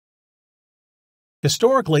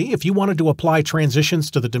Historically, if you wanted to apply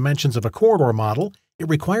transitions to the dimensions of a corridor model, it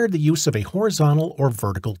required the use of a horizontal or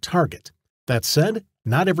vertical target. That said,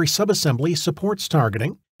 not every subassembly supports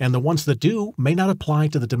targeting, and the ones that do may not apply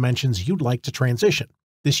to the dimensions you'd like to transition.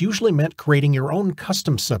 This usually meant creating your own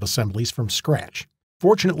custom subassemblies from scratch.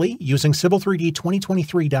 Fortunately, using Civil 3D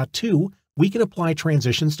 2023.2, we can apply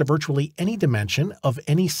transitions to virtually any dimension of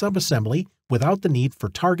any subassembly without the need for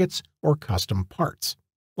targets or custom parts.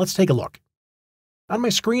 Let's take a look. On my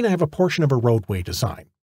screen, I have a portion of a roadway design.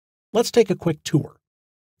 Let's take a quick tour.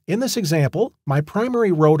 In this example, my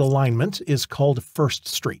primary road alignment is called 1st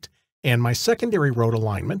Street, and my secondary road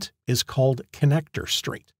alignment is called Connector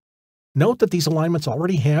Street. Note that these alignments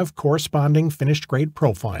already have corresponding finished grade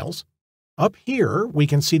profiles. Up here, we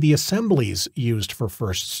can see the assemblies used for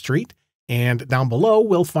 1st Street, and down below,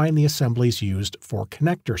 we'll find the assemblies used for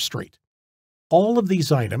Connector Street. All of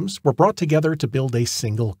these items were brought together to build a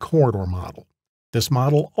single corridor model. This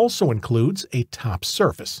model also includes a top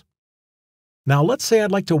surface. Now let's say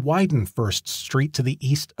I'd like to widen 1st Street to the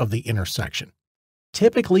east of the intersection.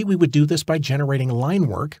 Typically, we would do this by generating line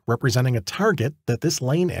work representing a target that this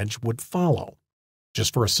lane edge would follow.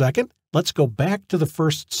 Just for a second, let's go back to the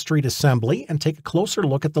 1st Street assembly and take a closer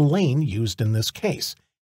look at the lane used in this case.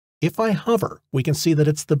 If I hover, we can see that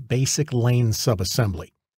it's the basic lane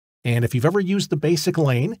subassembly. And if you've ever used the basic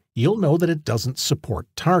lane, you'll know that it doesn't support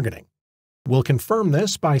targeting. We'll confirm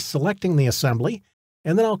this by selecting the assembly,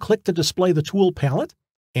 and then I'll click to display the tool palette,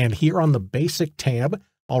 and here on the Basic tab,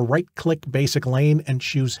 I'll right-click Basic Lane and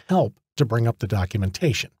choose Help to bring up the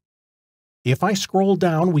documentation. If I scroll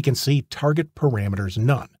down, we can see Target Parameters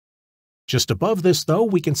None. Just above this, though,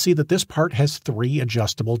 we can see that this part has 3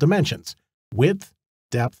 adjustable dimensions: width,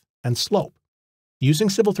 depth, and slope. Using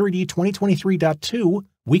Civil 3D 2023.2,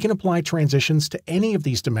 we can apply transitions to any of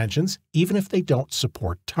these dimensions, even if they don't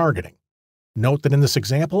support targeting. Note that in this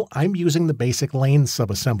example, I'm using the basic lane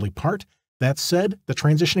subassembly part. That said, the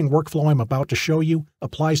transitioning workflow I'm about to show you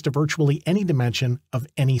applies to virtually any dimension of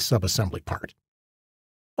any subassembly part.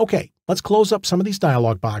 Okay, let's close up some of these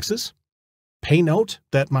dialog boxes. Pay note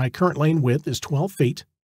that my current lane width is 12 feet,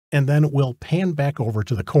 and then we'll pan back over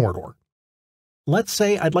to the corridor. Let's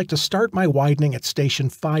say I'd like to start my widening at station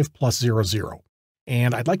 5+00,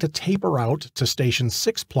 and I'd like to taper out to station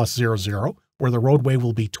 6+00, where the roadway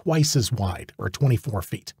will be twice as wide, or 24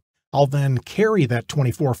 feet. I'll then carry that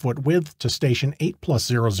 24-foot width to station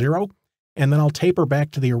 8+00, and then I'll taper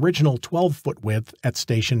back to the original 12-foot width at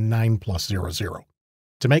station 9+00.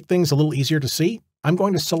 To make things a little easier to see, I'm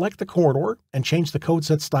going to select the corridor and change the code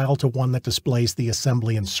set style to one that displays the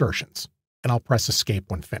assembly insertions, and I'll press Escape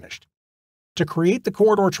when finished. To create the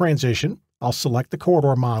corridor transition, I'll select the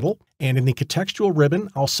corridor model, and in the contextual ribbon,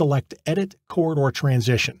 I'll select Edit Corridor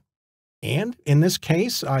Transition. And in this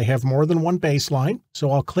case, I have more than one baseline,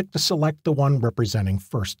 so I'll click to select the one representing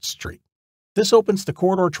 1st Street. This opens the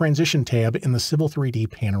Corridor Transition tab in the Civil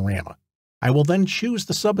 3D panorama. I will then choose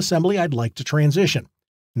the subassembly I'd like to transition.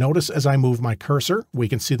 Notice as I move my cursor, we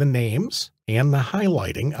can see the names and the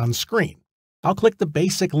highlighting on screen. I'll click the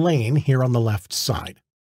basic lane here on the left side.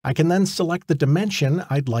 I can then select the dimension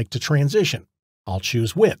I'd like to transition. I'll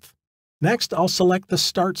choose width. Next, I'll select the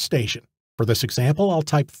start station. For this example, I'll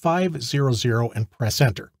type 500 and press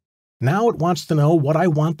Enter. Now it wants to know what I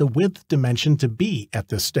want the width dimension to be at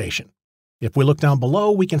this station. If we look down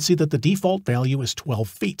below, we can see that the default value is 12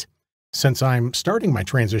 feet. Since I'm starting my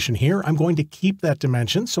transition here, I'm going to keep that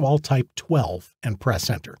dimension, so I'll type 12 and press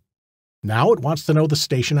Enter. Now it wants to know the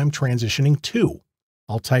station I'm transitioning to.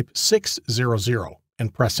 I'll type 600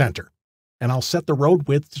 and press Enter. And I'll set the road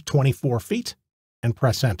width to 24 feet and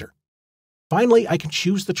press Enter. Finally, I can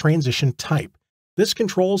choose the transition type. This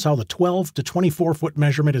controls how the 12 to 24-foot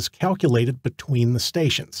measurement is calculated between the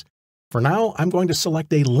stations. For now, I'm going to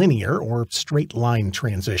select a linear or straight line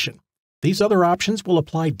transition. These other options will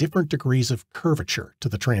apply different degrees of curvature to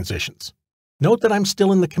the transitions. Note that I'm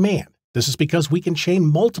still in the command. This is because we can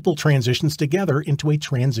chain multiple transitions together into a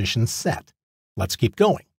transition set. Let's keep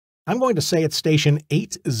going. I'm going to say at station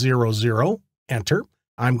 800, Enter.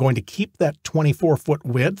 I'm going to keep that 24-foot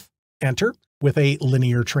width, Enter, with a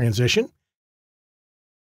linear transition.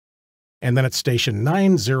 And then at station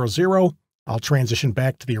 900, I'll transition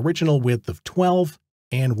back to the original width of 12,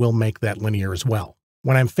 and we'll make that linear as well.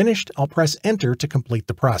 When I'm finished, I'll press Enter to complete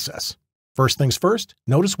the process. First things first,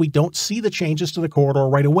 notice we don't see the changes to the corridor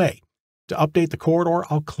right away. To update the corridor,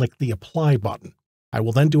 I'll click the Apply button. I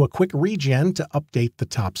will then do a quick regen to update the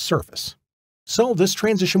top surface. So this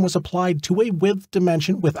transition was applied to a width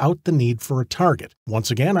dimension without the need for a target. Once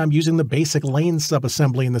again, I'm using the basic lane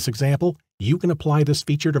subassembly in this example. You can apply this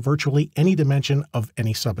feature to virtually any dimension of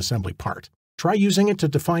any subassembly part. Try using it to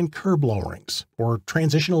define curb lowerings or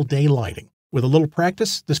transitional day lighting. With a little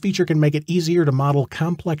practice, this feature can make it easier to model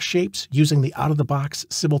complex shapes using the out-of-the-box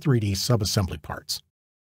Civil 3D subassembly parts.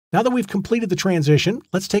 Now that we've completed the transition,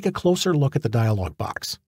 let's take a closer look at the dialog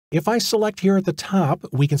box. If I select here at the top,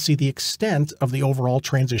 we can see the extent of the overall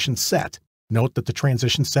transition set. Note that the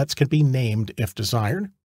transition sets can be named if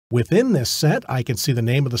desired. Within this set, I can see the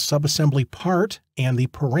name of the subassembly part and the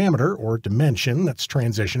parameter or dimension that's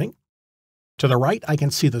transitioning. To the right, I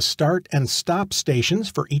can see the start and stop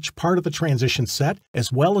stations for each part of the transition set,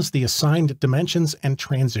 as well as the assigned dimensions and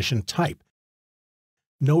transition type.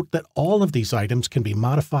 Note that all of these items can be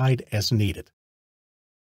modified as needed.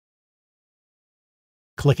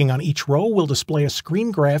 Clicking on each row will display a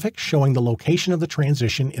screen graphic showing the location of the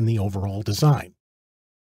transition in the overall design.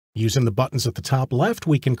 Using the buttons at the top left,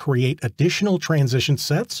 we can create additional transition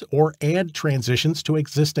sets or add transitions to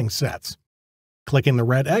existing sets. Clicking the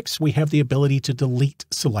red X, we have the ability to delete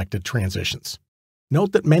selected transitions.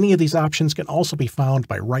 Note that many of these options can also be found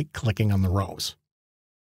by right-clicking on the rows.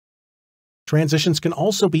 Transitions can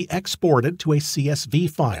also be exported to a CSV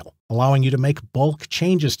file, allowing you to make bulk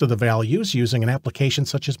changes to the values using an application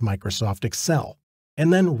such as Microsoft Excel,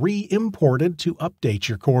 and then re-imported to update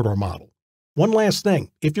your corridor model. One last thing,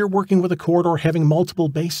 if you're working with a corridor having multiple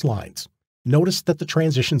baselines, notice that the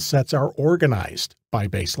transition sets are organized by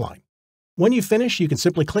baseline. When you finish, you can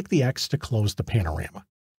simply click the X to close the panorama.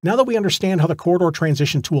 Now that we understand how the corridor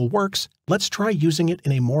transition tool works, let's try using it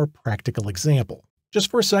in a more practical example. Just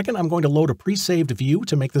for a second, I'm going to load a pre-saved view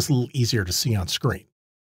to make this a little easier to see on screen.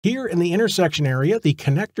 Here in the intersection area, the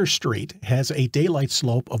connector street has a daylight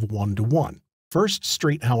slope of 1:1. First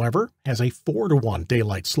Street, however, has a 4:1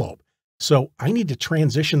 daylight slope. So I need to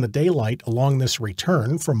transition the daylight along this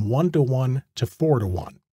return from 1:1 to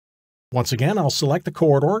 4:1. Once again, I'll select the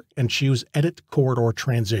corridor and choose Edit Corridor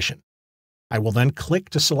Transition. I will then click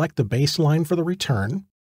to select the baseline for the return.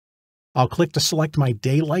 I'll click to select my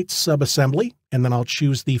daylight subassembly, and then I'll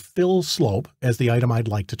choose the fill slope as the item I'd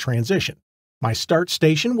like to transition. My start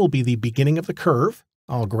station will be the beginning of the curve.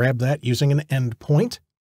 I'll grab that using an endpoint.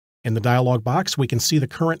 In the dialog box, we can see the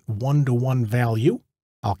current 1:1 value.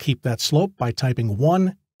 I'll keep that slope by typing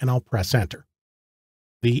 1, and I'll press Enter.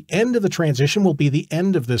 The end of the transition will be the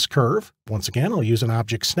end of this curve. Once again, I'll use an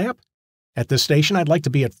object snap. At this station, I'd like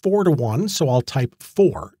to be at 4:1, so I'll type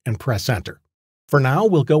 4 and press Enter. For now,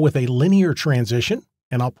 we'll go with a linear transition,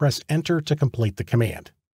 and I'll press Enter to complete the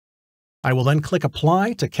command. I will then click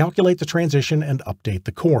Apply to calculate the transition and update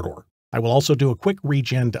the corridor. I will also do a quick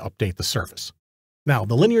regen to update the surface. Now,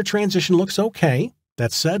 the linear transition looks okay.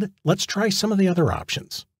 That said, let's try some of the other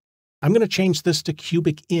options. I'm going to change this to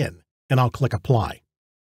cubic in, and I'll click Apply.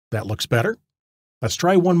 That looks better. Let's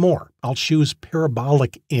try one more. I'll choose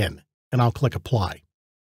parabolic in, and I'll click Apply.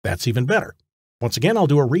 That's even better. Once again, I'll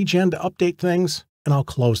do a regen to update things, and I'll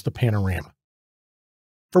close the panorama.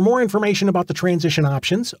 For more information about the transition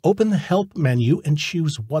options, open the Help menu and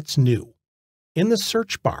choose What's New. In the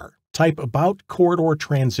search bar, type About Corridor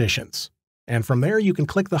Transitions, and from there you can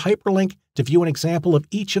click the hyperlink to view an example of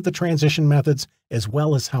each of the transition methods as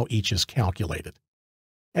well as how each is calculated.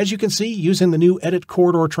 As you can see, using the new Edit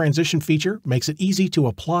Corridor Transition feature makes it easy to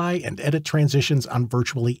apply and edit transitions on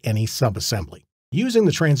virtually any subassembly. Using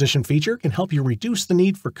the transition feature can help you reduce the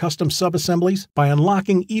need for custom subassemblies by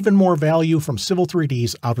unlocking even more value from Civil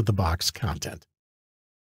 3D's out-of-the-box content.